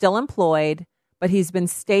 He's still employed, but he's been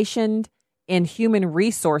stationed in human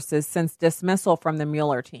resources since dismissal from the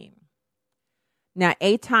Mueller team. Now,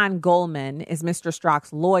 Eitan Goldman is Mr.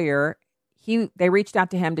 Strzok's lawyer. They reached out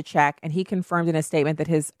to him to check, and he confirmed in a statement that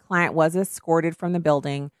his client was escorted from the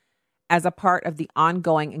building as a part of the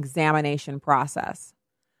ongoing examination process.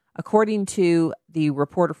 According to the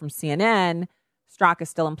reporter from CNN, Strzok is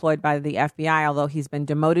still employed by the FBI, although he's been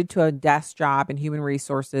demoted to a desk job in human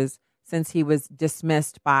resources since he was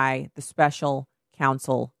dismissed by the special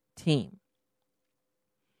counsel team.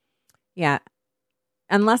 Yeah.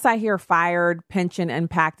 Unless I hear fired, pension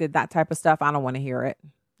impacted, that type of stuff, I don't want to hear it.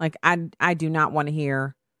 Like, I do not want to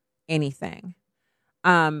hear anything.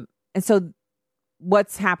 And so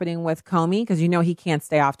what's happening with Comey? Because he can't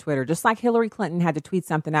stay off Twitter. Just like Hillary Clinton had to tweet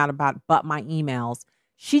something out about but my emails.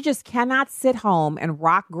 She just cannot sit home and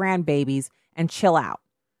rock grandbabies and chill out.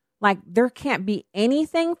 Like, there can't be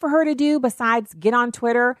anything for her to do besides get on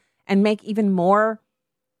Twitter and make even more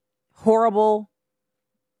horrible.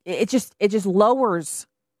 It just lowers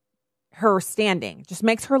her standing, just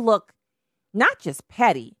makes her look not just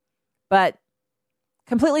petty, but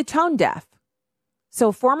completely tone deaf.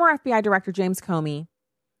 So former FBI Director James Comey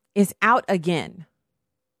is out again.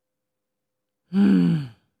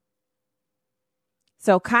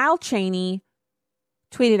 So Kyle Cheney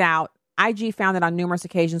tweeted out, IG found that on numerous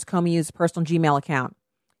occasions Comey used a personal Gmail account.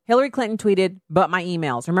 Hillary Clinton tweeted, but my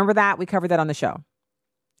emails. Remember that? We covered that on the show.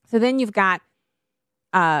 So then you've got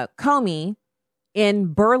Comey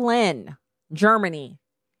in Berlin, Germany.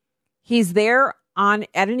 He's there at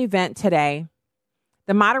an event today.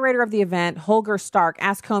 The moderator of the event, Holger Stark,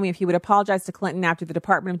 asked Comey if he would apologize to Clinton after the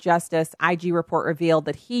Department of Justice IG report revealed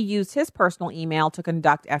that he used his personal email to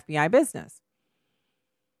conduct FBI business.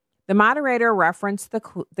 The moderator referenced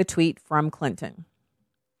the tweet from Clinton.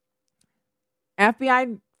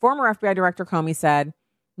 Former FBI Director Comey said,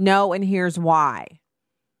 "No, and here's why."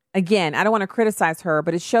 Again, I don't want to criticize her,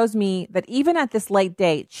 but it shows me that even at this late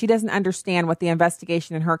date, she doesn't understand what the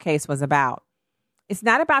investigation in her case was about. It's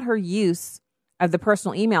not about her use of the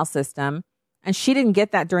personal email system, and she didn't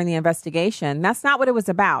get that during the investigation. That's not what it was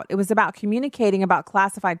about. It was about communicating about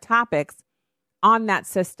classified topics on that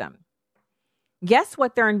system. Guess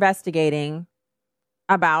what they're investigating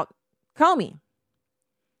about Comey?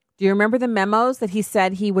 Do you remember the memos that he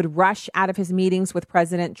said he would rush out of his meetings with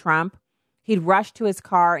President Trump? He'd rush to his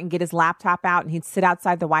car and get his laptop out, and he'd sit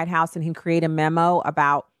outside the White House and he'd create a memo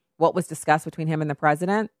about what was discussed between him and the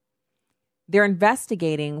president. They're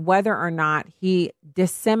investigating whether or not he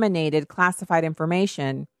disseminated classified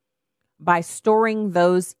information by storing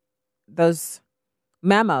those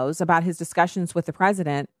memos about his discussions with the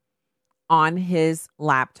president on his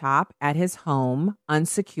laptop at his home,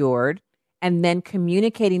 unsecured, and then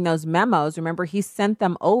communicating those memos. Remember, he sent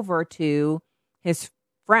them over to his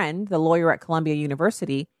friend, the lawyer at Columbia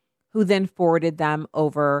University, who then forwarded them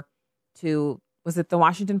over to, was it the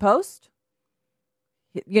Washington Post?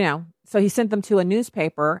 So he sent them to a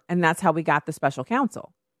newspaper, and that's how we got the special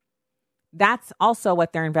counsel. That's also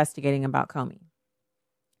what they're investigating about Comey.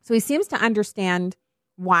 So he seems to understand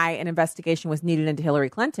why an investigation was needed into Hillary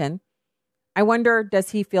Clinton. I wonder,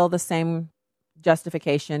 does he feel the same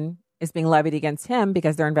justification is being levied against him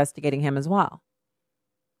because they're investigating him as well?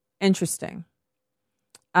 Interesting.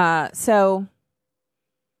 So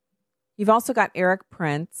you've also got Eric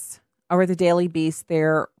Prince over at the Daily Beast.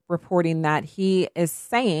 They're reporting that he is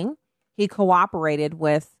saying he cooperated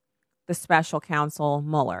with the special counsel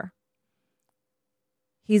Mueller.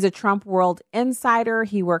 He's a Trump world insider.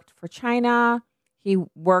 He worked for China. He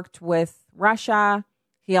worked with Russia.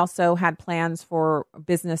 He also had plans for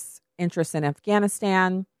business interests in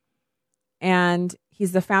Afghanistan. And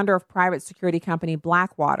he's the founder of private security company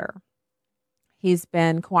Blackwater. He's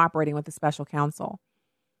been cooperating with the special counsel.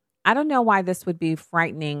 I don't know why this would be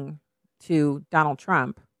frightening to Donald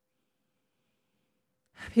Trump.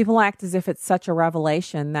 People act as if it's such a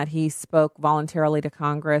revelation that he spoke voluntarily to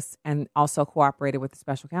Congress and also cooperated with the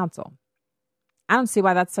special counsel. I don't see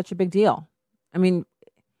why that's such a big deal. I mean,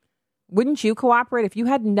 wouldn't you cooperate if you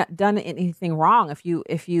hadn't done anything wrong?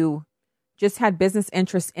 If you just had business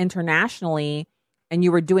interests internationally and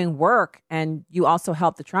you were doing work and you also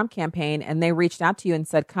helped the Trump campaign and they reached out to you and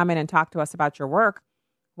said, come in and talk to us about your work,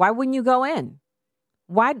 why wouldn't you go in?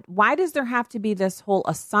 Why does there have to be this whole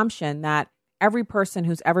assumption that every person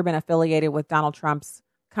who's ever been affiliated with Donald Trump's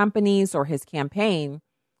companies or his campaign,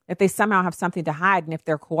 if they somehow have something to hide, and if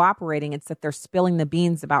they're cooperating, it's that they're spilling the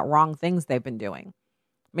beans about wrong things they've been doing?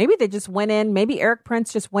 Maybe they just went in, maybe Eric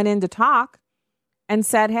Prince just went in to talk and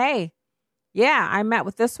said, hey, yeah, I met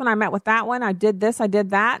with this one, I met with that one, I did this, I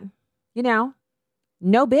did that.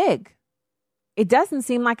 No big. It doesn't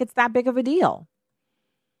seem like it's that big of a deal.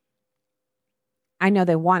 I know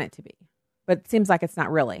they want it to be, but it seems like it's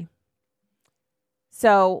not really.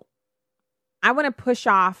 So I want to push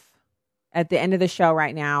off at the end of the show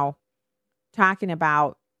right now, talking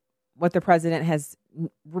about what the president has,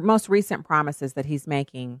 most recent promises that he's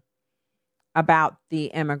making about the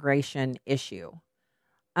immigration issue.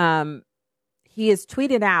 He has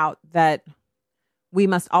tweeted out that we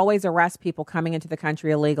must always arrest people coming into the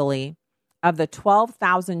country illegally. Of the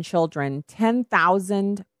 12,000 children,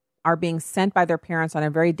 10,000 are being sent by their parents on a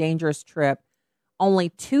very dangerous trip. Only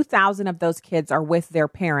 2,000 of those kids are with their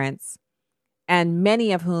parents, and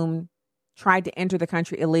many of whom tried to enter the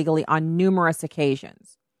country illegally on numerous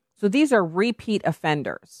occasions. So these are repeat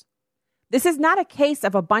offenders. This is not a case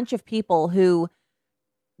of a bunch of people who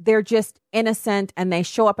they're just innocent and they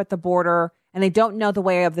show up at the border and they don't know the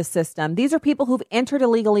way of the system. These are people who've entered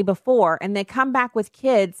illegally before and they come back with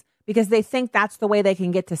kids because they think that's the way they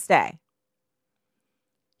can get to stay.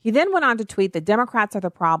 He then went on to tweet that Democrats are the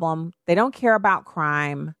problem. They don't care about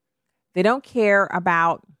crime. They don't care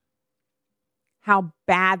about how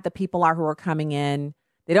bad the people are who are coming in.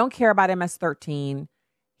 They don't care about MS-13.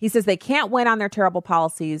 He says they can't win on their terrible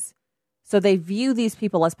policies. So they view these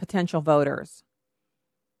people as potential voters.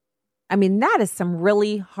 I mean, that is some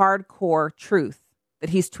really hardcore truth that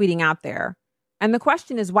he's tweeting out there. And the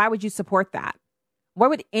question is, why would you support that? Why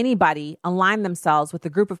would anybody align themselves with a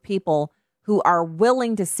group of people who are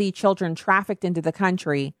willing to see children trafficked into the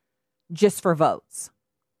country just for votes?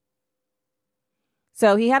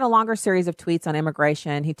 So he had a longer series of tweets on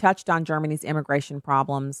immigration. He touched on Germany's immigration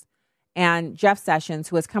problems. And Jeff Sessions,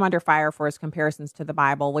 who has come under fire for his comparisons to the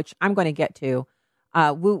Bible, which I'm going to get to,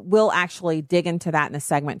 we'll actually dig into that in a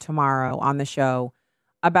segment tomorrow on the show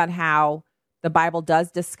about how the Bible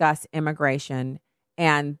does discuss immigration.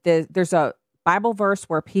 And there's a Bible verse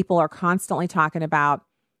where people are constantly talking about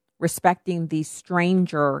respecting the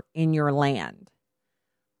stranger in your land.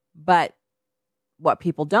 But what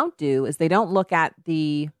people don't do is they don't look at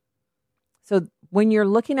so when you're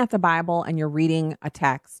looking at the Bible and you're reading a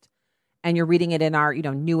text and you're reading it in our,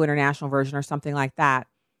 New International Version or something like that,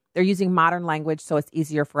 they're using modern language so it's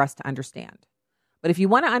easier for us to understand. But if you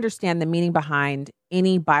want to understand the meaning behind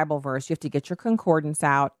any Bible verse, you have to get your concordance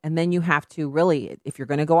out. And then you have to really, if you're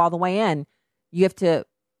going to go all the way in, you have to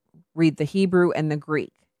read the Hebrew and the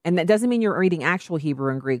Greek. And that doesn't mean you're reading actual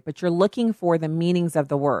Hebrew and Greek, but you're looking for the meanings of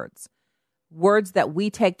the words. Words that we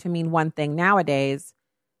take to mean one thing nowadays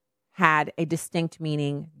had a distinct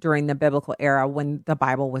meaning during the biblical era when the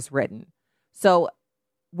Bible was written. So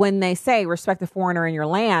when they say respect the foreigner in your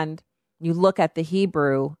land, you look at the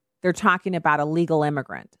Hebrew, they're talking about a legal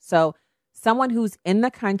immigrant. So someone who's in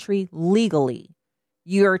the country legally,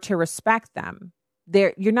 you're to respect them.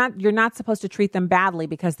 You're not supposed to treat them badly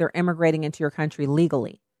because they're immigrating into your country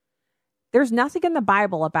legally. There's nothing in the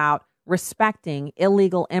Bible about respecting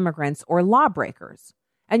illegal immigrants or lawbreakers.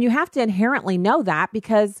 And you have to inherently know that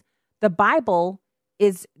because the Bible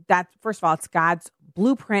is that, first of all, it's God's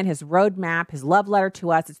blueprint, his roadmap, his love letter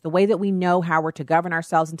to us. It's the way that we know how we're to govern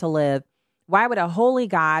ourselves and to live. Why would a holy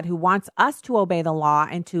God who wants us to obey the law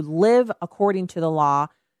and to live according to the law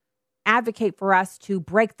advocate for us to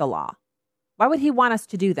break the law? Why would he want us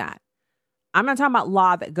to do that? I'm not talking about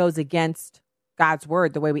law that goes against God's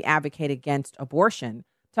word, the way we advocate against abortion.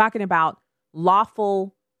 I'm talking about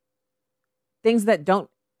lawful things that don't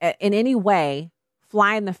in any way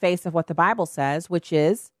fly in the face of what the Bible says, which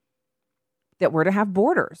is that we're to have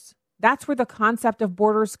borders. That's where the concept of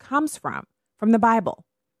borders comes from the Bible.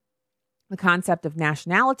 The concept of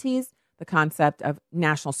nationalities, the concept of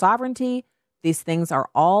national sovereignty, these things are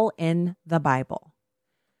all in the Bible.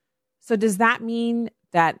 So does that mean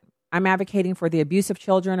that I'm advocating for the abuse of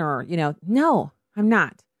children or, no, I'm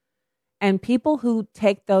not. And people who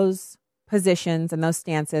take those positions and those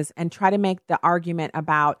stances and try to make the argument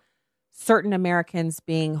about certain Americans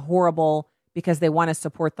being horrible because they want to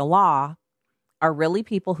support the law are really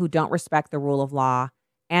people who don't respect the rule of law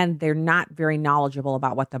and they're not very knowledgeable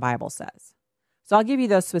about what the Bible says. So I'll give you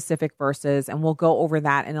those specific verses and we'll go over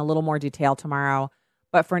that in a little more detail tomorrow.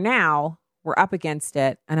 But for now, we're up against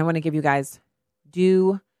it. And I want to give you guys,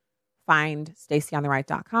 do find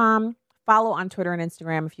StaceyOnTheRight.com. Follow on Twitter and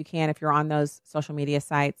Instagram if you can, if you're on those social media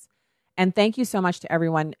sites. And thank you so much to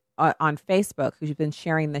everyone on Facebook who's been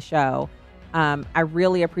sharing the show. I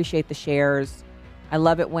really appreciate the shares. I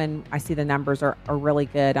love it when I see the numbers are really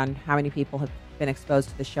good on how many people have been exposed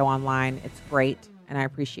to the show online. It's great, and I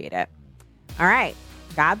appreciate it. All right.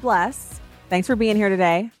 God bless. Thanks for being here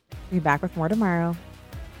today. We'll be back with more tomorrow.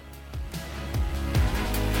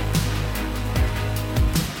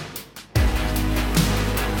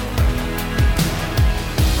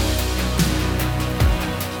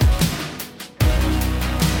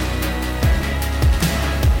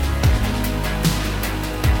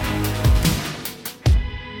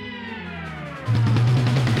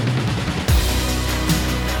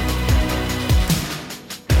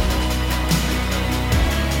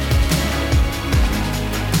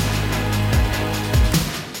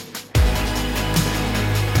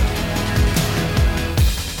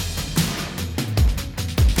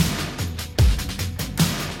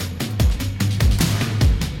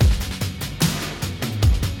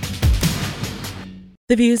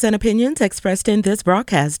 The views and opinions expressed in this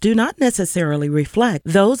broadcast do not necessarily reflect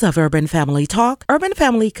those of Urban Family Talk, Urban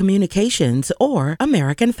Family Communications, or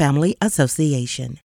American Family Association.